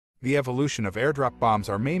The evolution of airdrop bombs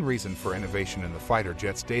are main reason for innovation in the fighter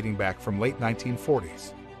jets dating back from late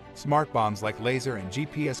 1940s. Smart bombs like laser and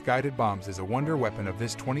GPS-guided bombs is a wonder weapon of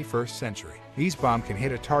this 21st century. These bombs can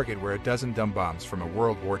hit a target where a dozen dumb bombs from a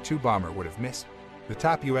World War II bomber would have missed. The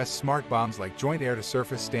top U.S. smart bombs like Joint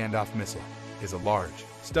Air-to-Surface Standoff Missile is a large,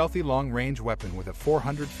 stealthy long-range weapon with a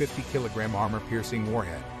 450-kilogram armor-piercing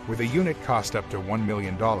warhead, with a unit cost up to $1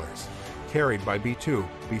 million. Carried by B-2,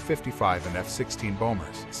 B-55 and F-16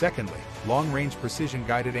 bombers. Secondly, long-range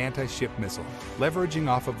precision-guided anti-ship missile, leveraging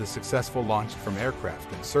off of the successful launch from aircraft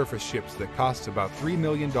and surface ships that costs about $3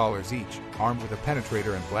 million each, armed with a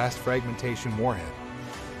penetrator and blast fragmentation warhead.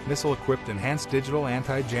 Missile-equipped enhanced digital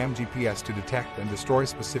anti-jam GPS to detect and destroy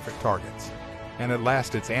specific targets. And at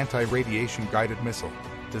last, its anti-radiation guided missile,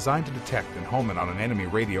 designed to detect and home in on an enemy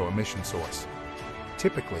radio emission source.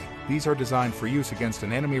 Typically, these are designed for use against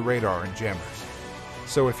an enemy radar and jammers.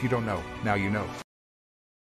 So if you don't know, now you know.